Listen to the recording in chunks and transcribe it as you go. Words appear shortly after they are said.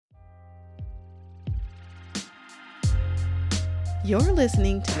You're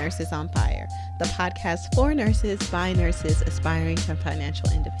listening to Nurses on Fire, the podcast for nurses by nurses aspiring to financial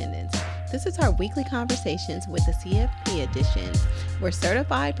independence. This is our weekly conversations with the CFP edition, where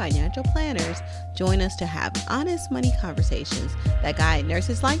certified financial planners join us to have honest money conversations that guide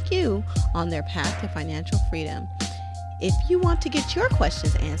nurses like you on their path to financial freedom. If you want to get your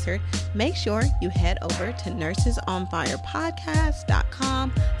questions answered, make sure you head over to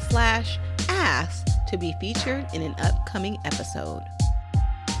nursesonfirepodcast.com/ask to be featured in an upcoming episode.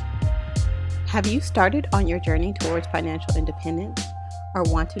 Have you started on your journey towards financial independence or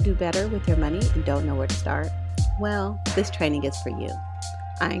want to do better with your money and don't know where to start? Well, this training is for you.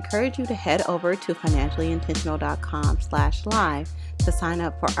 I encourage you to head over to financiallyintentional.com/live to sign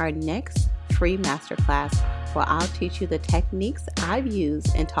up for our next free masterclass, where I'll teach you the techniques I've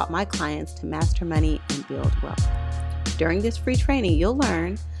used and taught my clients to master money and build wealth. During this free training, you'll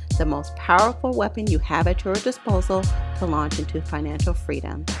learn the most powerful weapon you have at your disposal to launch into financial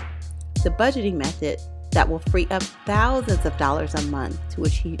freedom, the budgeting method that will free up thousands of dollars a month to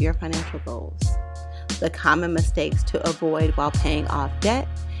achieve your financial goals, the common mistakes to avoid while paying off debt,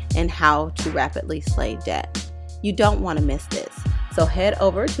 and how to rapidly slay debt. You don't want to miss this. So head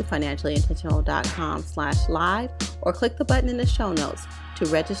over to financiallyintentional.com/live or click the button in the show notes to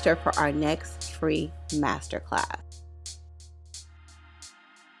register for our next free masterclass.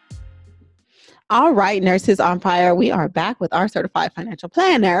 All right, Nurses on Fire, we are back with our certified financial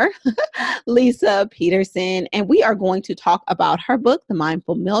planner, Lisa Peterson, and we are going to talk about her book, The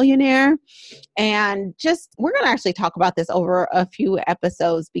Mindful Millionaire. And we're going to actually talk about this over a few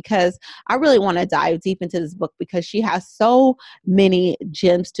episodes because I really want to dive deep into this book because she has so many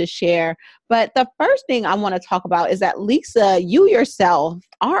gems to share. But the first thing I want to talk about is that, Lisa, you yourself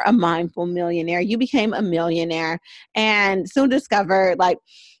are a mindful millionaire. You became a millionaire and soon discovered,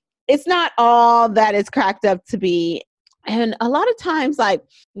 it's not all that it's cracked up to be. And a lot of times,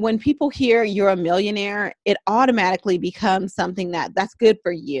 when people hear you're a millionaire, it automatically becomes something that's good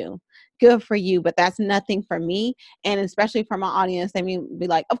for you. Good for you, but that's nothing for me. And especially for my audience, they may be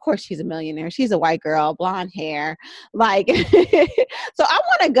like, of course she's a millionaire. She's a white girl, blonde hair. So I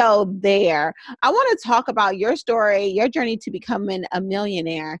want to go there. I want to talk about your story, your journey to becoming a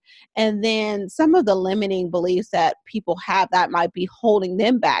millionaire, and then some of the limiting beliefs that people have that might be holding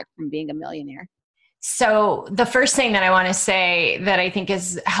them back from being a millionaire. So the first thing that I want to say that I think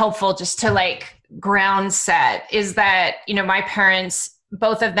is helpful just to ground set is that, my parents,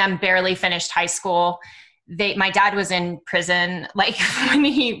 both of them barely finished high school. My dad was in prison,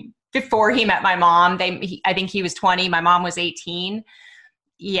 before he met my mom. I think he was 20. My mom was 18.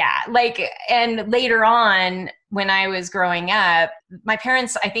 Yeah. And later on, when I was growing up, my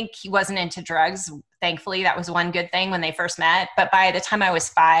parents, I think he wasn't into drugs. Thankfully, that was one good thing when they first met. But by the time I was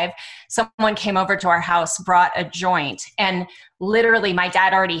 5, someone came over to our house, brought a joint, and literally my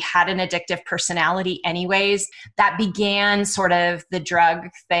dad already had an addictive personality anyways. That began sort of the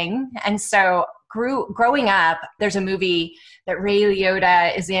drug thing. And so growing up, there's a movie that Ray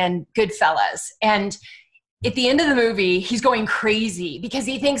Liotta is in, Goodfellas. And at the end of the movie, he's going crazy because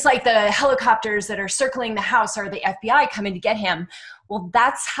he thinks the helicopters that are circling the house are the FBI coming to get him. Well,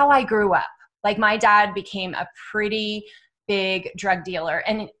 that's how I grew up. My dad became a pretty big drug dealer,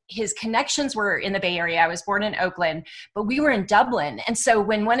 and his connections were in the Bay Area. I was born in Oakland, but we were in Dublin. And so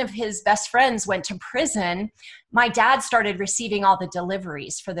when one of his best friends went to prison, my dad started receiving all the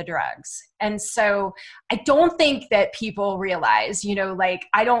deliveries for the drugs. And so I don't think that people realize,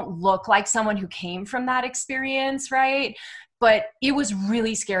 I don't look like someone who came from that experience, right? But it was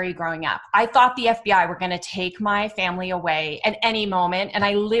really scary growing up. I thought the FBI were going to take my family away at any moment. And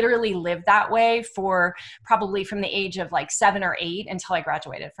I literally lived that way for probably from the age of 7 or 8 until I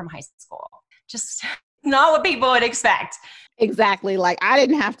graduated from high school. Just not what people would expect. Exactly. I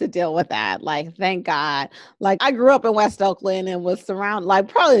didn't have to deal with that. Thank God. I grew up in West Oakland and was surrounded,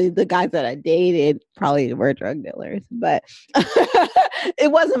 probably the guys that I dated probably were drug dealers, but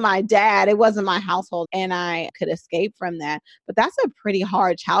it wasn't my dad. It wasn't my household. And I could escape from that. But that's a pretty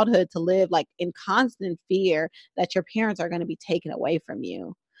hard childhood to live in constant fear that your parents are going to be taken away from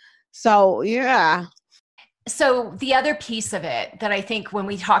you. So, yeah. So the other piece of it that I think when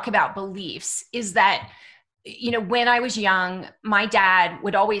we talk about beliefs is that, when I was young, my dad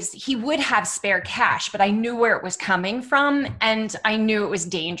would have spare cash, but I knew where it was coming from and I knew it was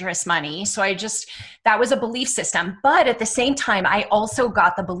dangerous money. So that was a belief system. But at the same time, I also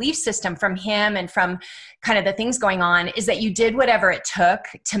got the belief system from him and from kind of the things going on is that you did whatever it took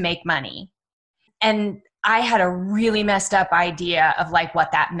to make money. And I had a really messed up idea of like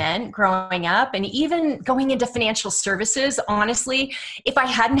what that meant growing up, and even going into financial services. Honestly, if I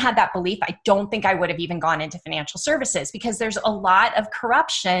hadn't had that belief, I don't think I would have even gone into financial services, because there's a lot of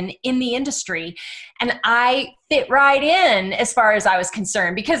corruption in the industry. And I fit right in as far as I was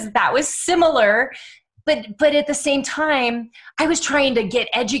concerned, because that was similar. But at the same time, I was trying to get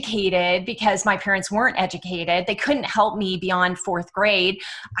educated because my parents weren't educated. They couldn't help me beyond fourth grade.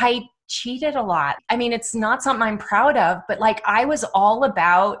 I cheated a lot. I mean, it's not something I'm proud of, but like, I was all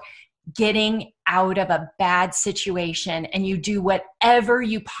about getting out of a bad situation, and you do whatever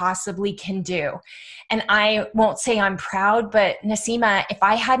you possibly can do. And I won't say I'm proud, but Nasima, if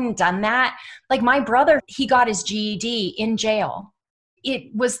I hadn't done that, like my brother, he got his GED in jail.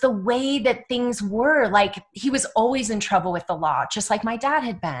 It was the way that things were. Like, he was always in trouble with the law, just like my dad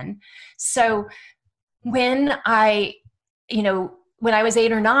had been. So when when I was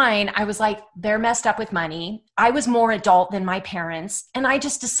 8 or 9, I was like, they're messed up with money. I was more adult than my parents. And I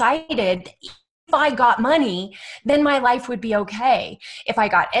just decided, if I got money, then my life would be okay. If I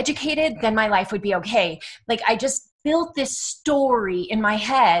got educated, then my life would be okay. Like, I just built this story in my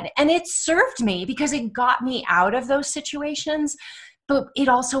head, and it served me because it got me out of those situations. But it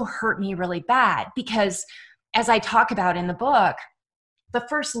also hurt me really bad, because as I talk about in the book, the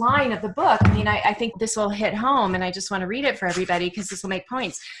first line of the book, I mean, I think this will hit home, and I just want to read it for everybody because this will make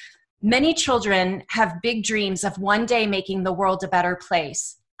points. Many children have big dreams of one day making the world a better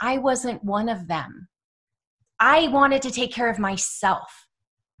place. I wasn't one of them. I wanted to take care of myself.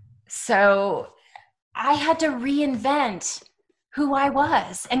 So I had to reinvent who I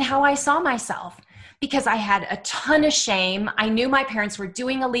was and how I saw myself, because I had a ton of shame. I knew my parents were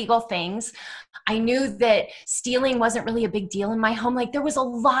doing illegal things. I knew that stealing wasn't really a big deal in my home. Like, there was a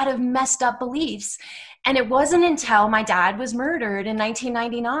lot of messed up beliefs. And it wasn't until my dad was murdered in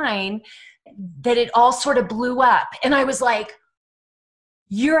 1999 that it all sort of blew up. And I was like,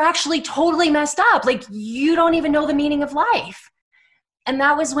 you're actually totally messed up. Like, you don't even know the meaning of life. And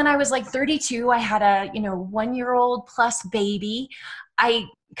that was when I was like 32. I had a, 1-year-old plus baby. I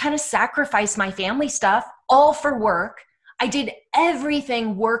kind of sacrificed my family stuff all for work. I did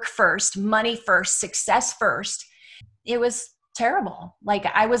everything work first, money first, success first. It was terrible. Like,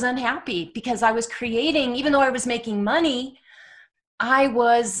 I was unhappy because I was creating, even though I was making money, I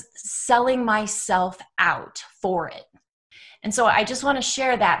was selling myself out for it. And so I just want to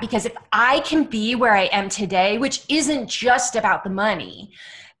share that, because if I can be where I am today, which isn't just about the money,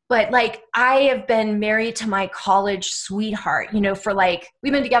 but like, I have been married to my college sweetheart, we've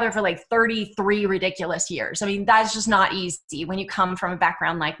been together for like 33 ridiculous years. I mean, that's just not easy when you come from a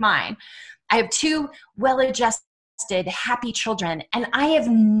background like mine. I have 2 well-adjusted, happy children, and I have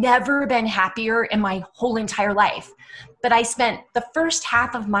never been happier in my whole entire life. But I spent the first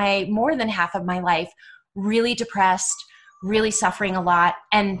more than half of my life really depressed, really suffering a lot,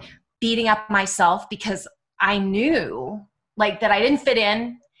 and beating up myself because I knew that I didn't fit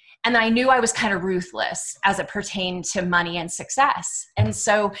in. And I knew I was kind of ruthless as it pertained to money and success. And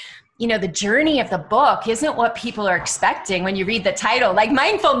so, the journey of the book isn't what people are expecting when you read the title. Like,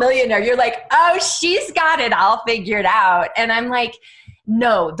 Mindful Millionaire, you're like, oh, she's got it all figured out. And I'm like,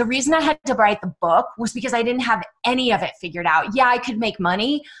 no, the reason I had to write the book was because I didn't have any of it figured out. Yeah, I could make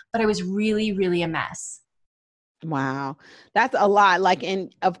money, but I was really, really a mess. Wow. That's a lot.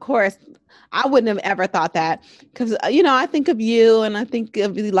 And of course, I wouldn't have ever thought that, because, I think of you and I think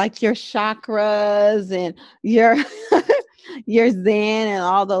of like your chakras and your, your Zen and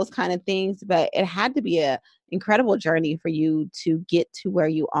all those kind of things, but it had to be an incredible journey for you to get to where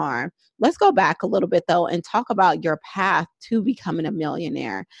you are. Let's go back a little bit though and talk about your path to becoming a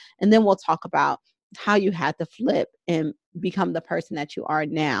millionaire. And then we'll talk about how you had to flip and become the person that you are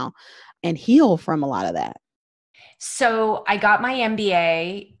now and heal from a lot of that. So I got my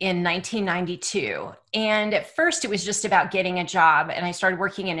MBA in 1992. And at first it was just about getting a job, and I started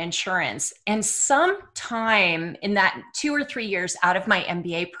working in insurance. And sometime in that 2 or 3 years out of my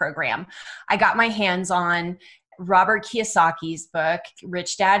MBA program, I got my hands on Robert Kiyosaki's book,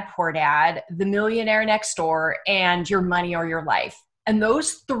 Rich Dad, Poor Dad, The Millionaire Next Door, and Your Money or Your Life. And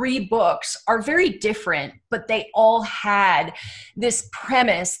those 3 books are very different, but they all had this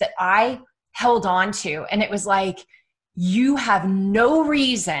premise that I held on to. And it was like, you have no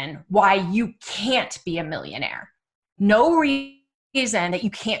reason why you can't be a millionaire. No reason that you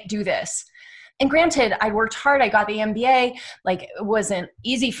can't do this. And granted, I worked hard. I got the MBA. It wasn't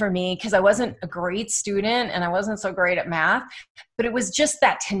easy for me because I wasn't a great student and I wasn't so great at math, but it was just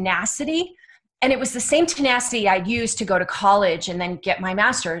that tenacity. And it was the same tenacity I used to go to college and then get my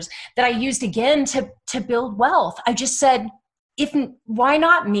master's that I used again to build wealth. I just said, if why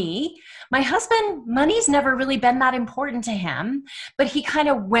not me? My husband, money's never really been that important to him, but he kind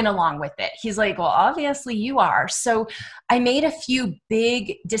of went along with it. He's like, well, obviously you are. So I made a few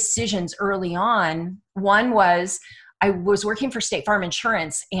big decisions early on. One was I was working for State Farm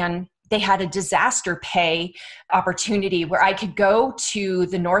Insurance, and they had a disaster pay opportunity where I could go to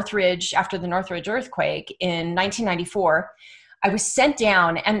the Northridge after the Northridge earthquake in 1994. I was sent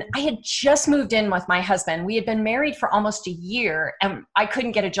down, and I had just moved in with my husband. We had been married for almost a year, and I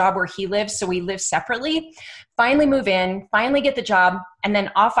couldn't get a job where he lived, so we lived separately. Finally move in, finally get the job, and then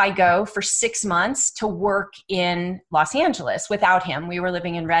off I go for 6 months to work in Los Angeles without him. We were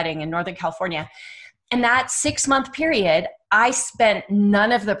living in Redding in Northern California. And that 6-month period, I spent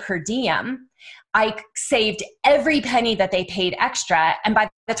none of the per diem. I saved every penny that they paid extra, and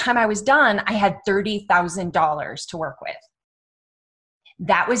by the time I was done, I had $30,000 to work with.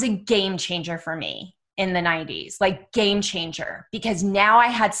 That was a game changer for me in the 90s, like game changer, because now I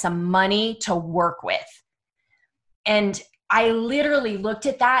had some money to work with. And I literally looked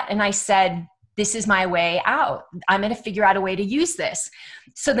at that and I said, this is my way out. I'm going to figure out a way to use this.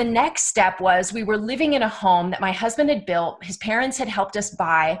 So the next step was we were living in a home that my husband had built. His parents had helped us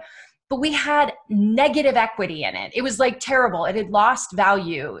buy, but we had negative equity in it. It was like terrible. It had lost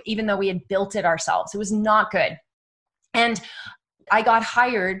value, even though we had built it ourselves. It was not good. And I got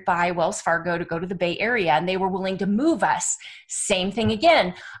hired by Wells Fargo to go to the Bay Area, and they were willing to move us. Same thing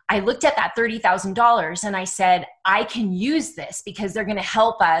again. I looked at that $30,000 and I said, I can use this because they're going to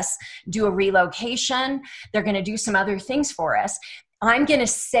help us do a relocation. They're going to do some other things for us. I'm going to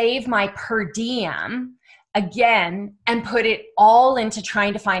save my per diem again and put it all into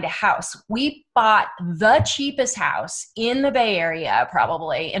trying to find a house. We bought the cheapest house in the Bay Area,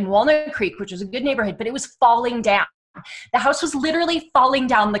 probably in Walnut Creek, which was a good neighborhood, but it was falling down. The house was literally falling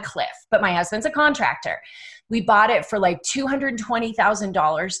down the cliff, but my husband's a contractor. We bought it for like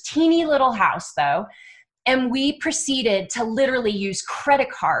 $220,000, teeny little house though. And we proceeded to literally use credit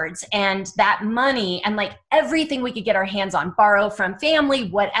cards and that money and like everything we could get our hands on, borrow from family,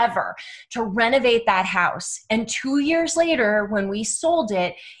 whatever, to renovate that house. And 2 years later, when we sold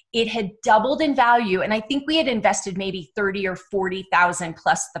it, it had doubled in value. And I think we had invested maybe 30 or 40,000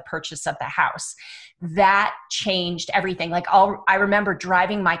 plus the purchase of the house. That changed everything. Like I remember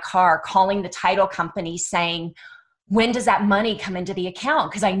driving my car, calling the title company saying, when does that money come into the account?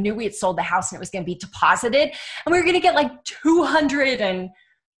 Because I knew we had sold the house and it was going to be deposited. And we were going to get like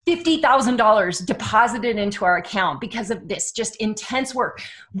 $250,000 deposited into our account because of this just intense work.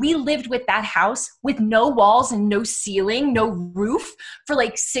 We lived with that house with no walls and no ceiling, no roof for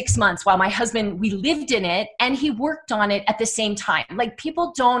like 6 months while my husband, we lived in it and he worked on it at the same time. Like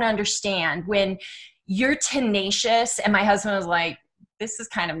people don't understand when you're tenacious, and my husband was like, this is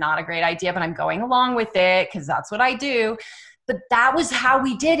kind of not a great idea, but I'm going along with it because that's what I do. But that was how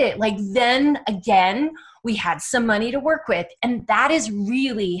we did it. Like then again, we had some money to work with. And that is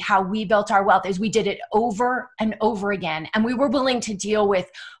really how we built our wealth, is we did it over and over again. And we were willing to deal with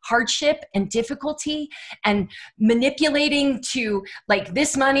hardship and difficulty and manipulating to like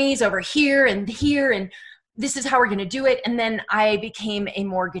this money's over here and this is how we're going to do it. And then I became a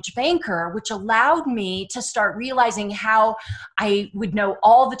mortgage banker, which allowed me to start realizing how I would know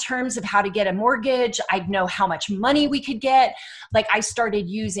all the terms of how to get a mortgage. I'd know how much money we could get. Like I started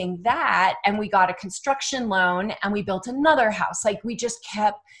using that and we got a construction loan and we built another house. Like we just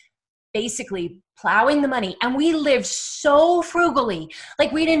kept basically plowing the money, and we lived so frugally.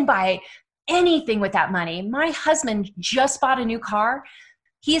 Like we didn't buy anything with that money. My husband just bought a new car.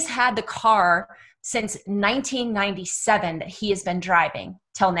 He's had the car since 1997 that he has been driving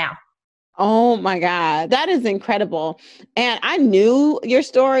till now. Oh my God, that is incredible. And I knew your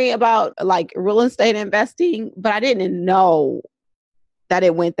story about like real estate investing, but I didn't know that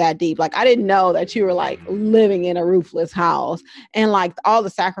it went that deep. Like I didn't know that you were like living in a roofless house and like all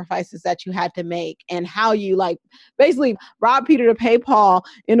the sacrifices that you had to make and how you like basically robbed Peter to pay Paul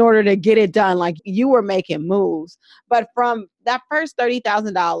in order to get it done. Like you were making moves. But from that first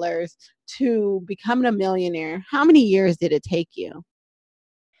 $30,000 to becoming a millionaire, how many years did it take you?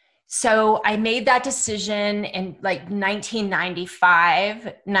 So I made that decision in like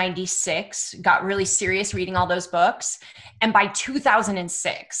 1995, 96, got really serious reading all those books. And by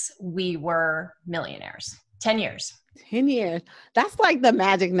 2006, we were millionaires. 10 years. 10 years. That's like the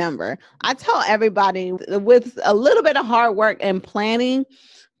magic number. I tell everybody with a little bit of hard work and planning,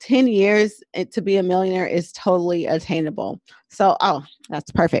 10 years to be a millionaire is totally attainable. So, oh,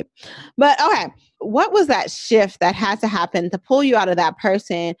 that's perfect. But okay, what was that shift that had to happen to pull you out of that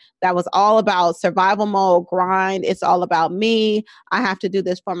person that was all about survival mode, grind? It's all about me. I have to do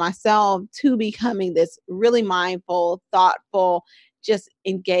this for myself, to becoming this really mindful, thoughtful, just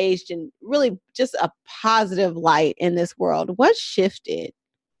engaged and really just a positive light in this world. What shifted?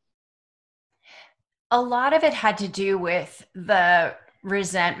 A lot of it had to do with the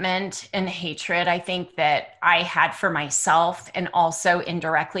resentment and hatred I think that I had for myself and also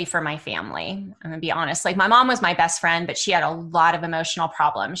indirectly for my family. I'm gonna be honest. Like my mom was my best friend, but she had a lot of emotional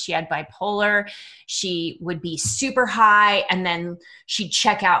problems. She had bipolar. She would be super high and then she'd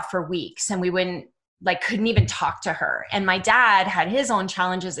check out for weeks and we wouldn't like couldn't even talk to her. And my dad had his own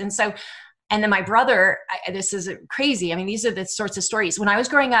challenges. And then my brother, this is crazy. I mean, these are the sorts of stories. When I was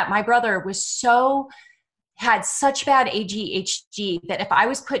growing up, my brother had such bad ADHD that if I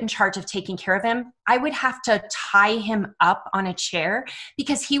was put in charge of taking care of him, I would have to tie him up on a chair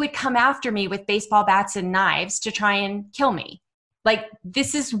because he would come after me with baseball bats and knives to try and kill me. Like,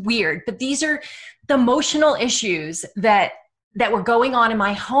 this is weird, but these are the emotional issues that were going on in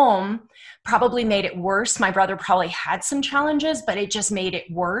my home. Probably made it worse. My brother probably had some challenges, but it just made it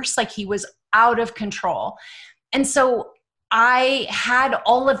worse. Like he was out of control. And so I had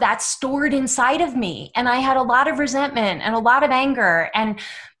all of that stored inside of me. And I had a lot of resentment and a lot of anger. And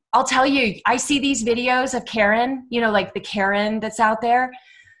I'll tell you, I see these videos of Karen, like the Karen that's out there.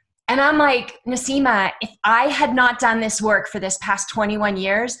 And I'm like, Nasima, if I had not done this work for this past 21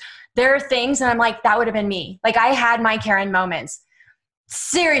 years, there are things, and I'm like, that would have been me. Like I had my Karen moments.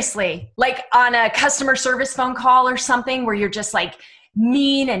 Seriously, like on a customer service phone call or something where you're just like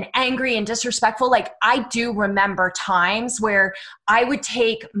mean and angry and disrespectful. Like I do remember times where I would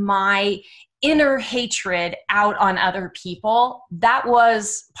take my inner hatred out on other people. That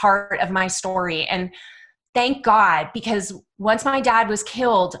was part of my story. And thank God, because once my dad was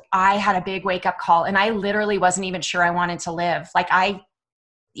killed, I had a big wake up call and I literally wasn't even sure I wanted to live. Like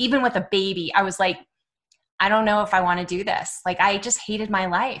even with a baby, I was like, I don't know if I want to do this. Like I just hated my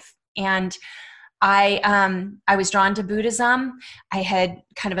life. And I was drawn to Buddhism. I had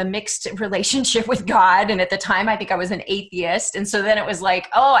kind of a mixed relationship with God. And at the time, I think I was an atheist. And so then it was like,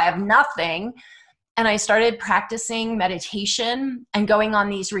 oh, I have nothing. And I started practicing meditation and going on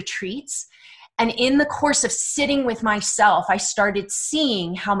these retreats. And in the course of sitting with myself, I started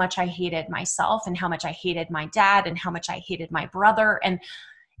seeing how much I hated myself and how much I hated my dad and how much I hated my brother. And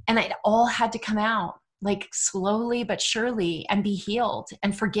it all had to come out. Like slowly but surely, and be healed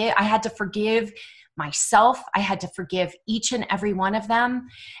and forgive. I had to forgive myself. I had to forgive each and every one of them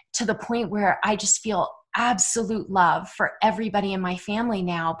to the point where I just feel absolute love for everybody in my family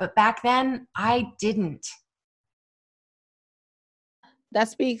now. But back then I didn't. That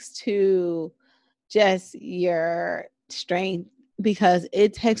speaks to just your strength, because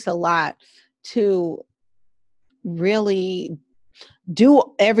it takes a lot to really do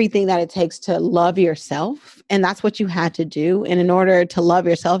everything that it takes to love yourself. And that's what you had to do. And in order to love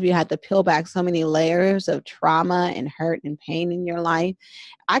yourself, you had to peel back so many layers of trauma and hurt and pain in your life.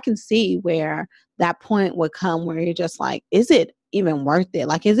 I can see where that point would come where you're just like, is it even worth it?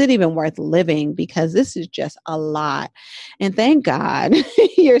 Like, is it even worth living? Because this is just a lot. And thank God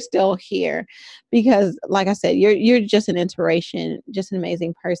you're still here, because like I said, you're just an inspiration, just an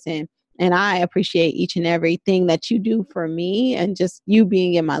amazing person. And I appreciate each and everything that you do for me and just you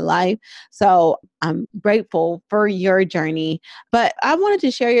being in my life. So I'm grateful for your journey. But I wanted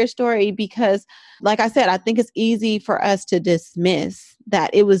to share your story because, like I said, I think it's easy for us to dismiss that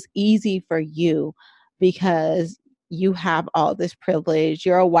it was easy for you because you have all this privilege.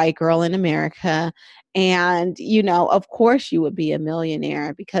 You're a white girl in America. And, of course you would be a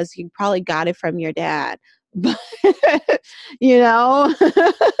millionaire because you probably got it from your dad. But, you know,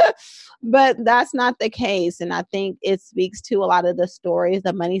 but that's not the case. And I think it speaks to a lot of the stories,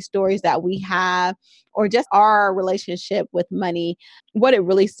 the money stories that we have, or just our relationship with money. What it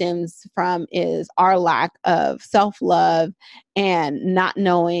really stems from is our lack of self-love and not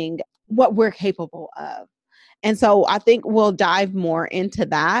knowing what we're capable of. And so I think we'll dive more into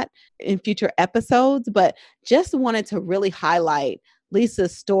that in future episodes, but just wanted to really highlight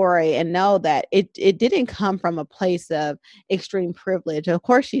Lisa's story and know that it didn't come from a place of extreme privilege. Of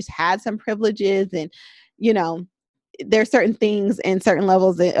course, she's had some privileges and, there's certain things and certain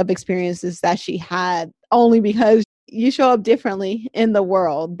levels of experiences that she had only because you show up differently in the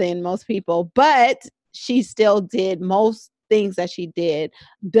world than most people. But she still did most things that she did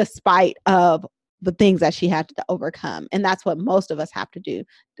despite of the things that she had to overcome. And that's what most of us have to do.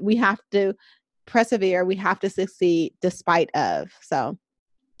 We have to persevere. We have to succeed despite of. So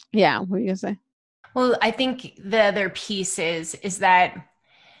Yeah. What are you going to say? Well, I think the other piece is that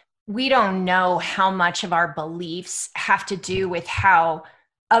we don't know how much of our beliefs have to do with how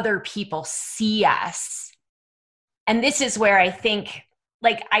other people see us. And this is where I think,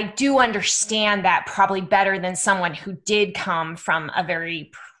 like, I do understand that probably better than someone who did come from a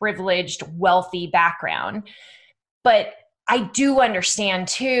very privileged, wealthy background. But I do understand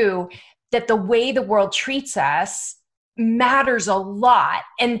too that the way the world treats us matters a lot.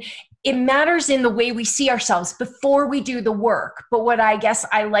 And it matters in the way we see ourselves before we do the work. But what I guess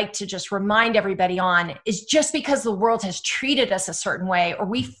I like to just remind everybody on is just because the world has treated us a certain way, or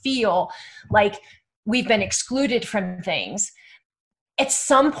we feel like we've been excluded from things, at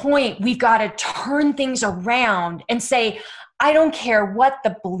some point we've got to turn things around and say, I don't care what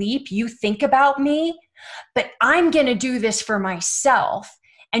the bleep you think about me, but I'm going to do this for myself.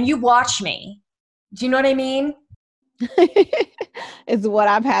 And you watch me. Do you know what I mean? It's what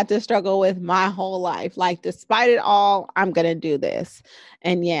I've had to struggle with my whole life. Like, despite it all, I'm going to do this.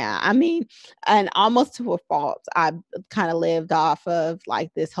 And yeah, I mean, and almost to a fault, I kind of lived off of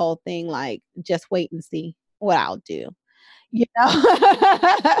like this whole thing, like, just wait and see what I'll do. You know?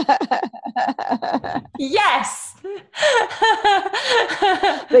 Yes.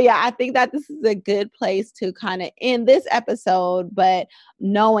 But yeah, I think that this is a good place to kind of end this episode, but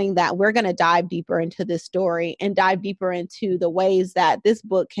knowing that we're going to dive deeper into this story and dive deeper into the ways that this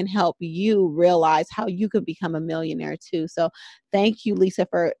book can help you realize how you could become a millionaire too. So thank you, Lisa,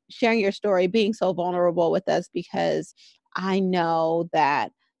 for sharing your story, being so vulnerable with us, because I know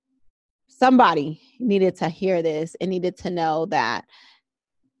that somebody needed to hear this and needed to know that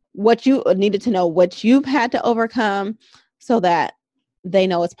what you've had to overcome, so that they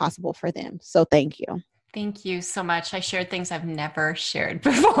know it's possible for them. So thank you. Thank you so much. I shared things I've never shared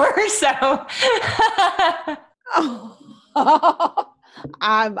before. So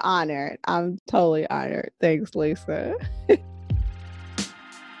I'm honored. I'm totally honored. Thanks, Lisa.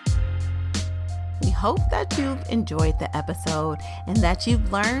 We hope that you've enjoyed the episode and that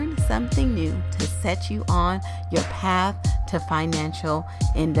you've learned something new to set you on your path to financial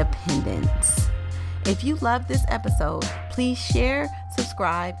independence. If you love this episode, please share,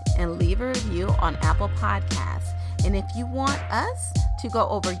 subscribe, and leave a review on Apple Podcasts. And if you want us to go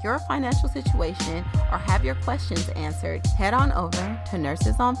over your financial situation or have your questions answered, head on over to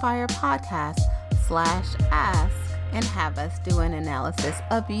Nurses on Fire podcast/ask and have us do an analysis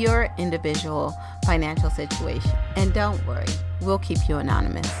of your individual financial situation. And don't worry, we'll keep you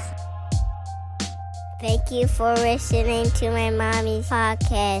anonymous. Thank you for listening to my mommy's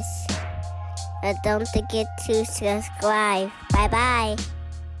podcast. And don't forget to subscribe. Bye-bye.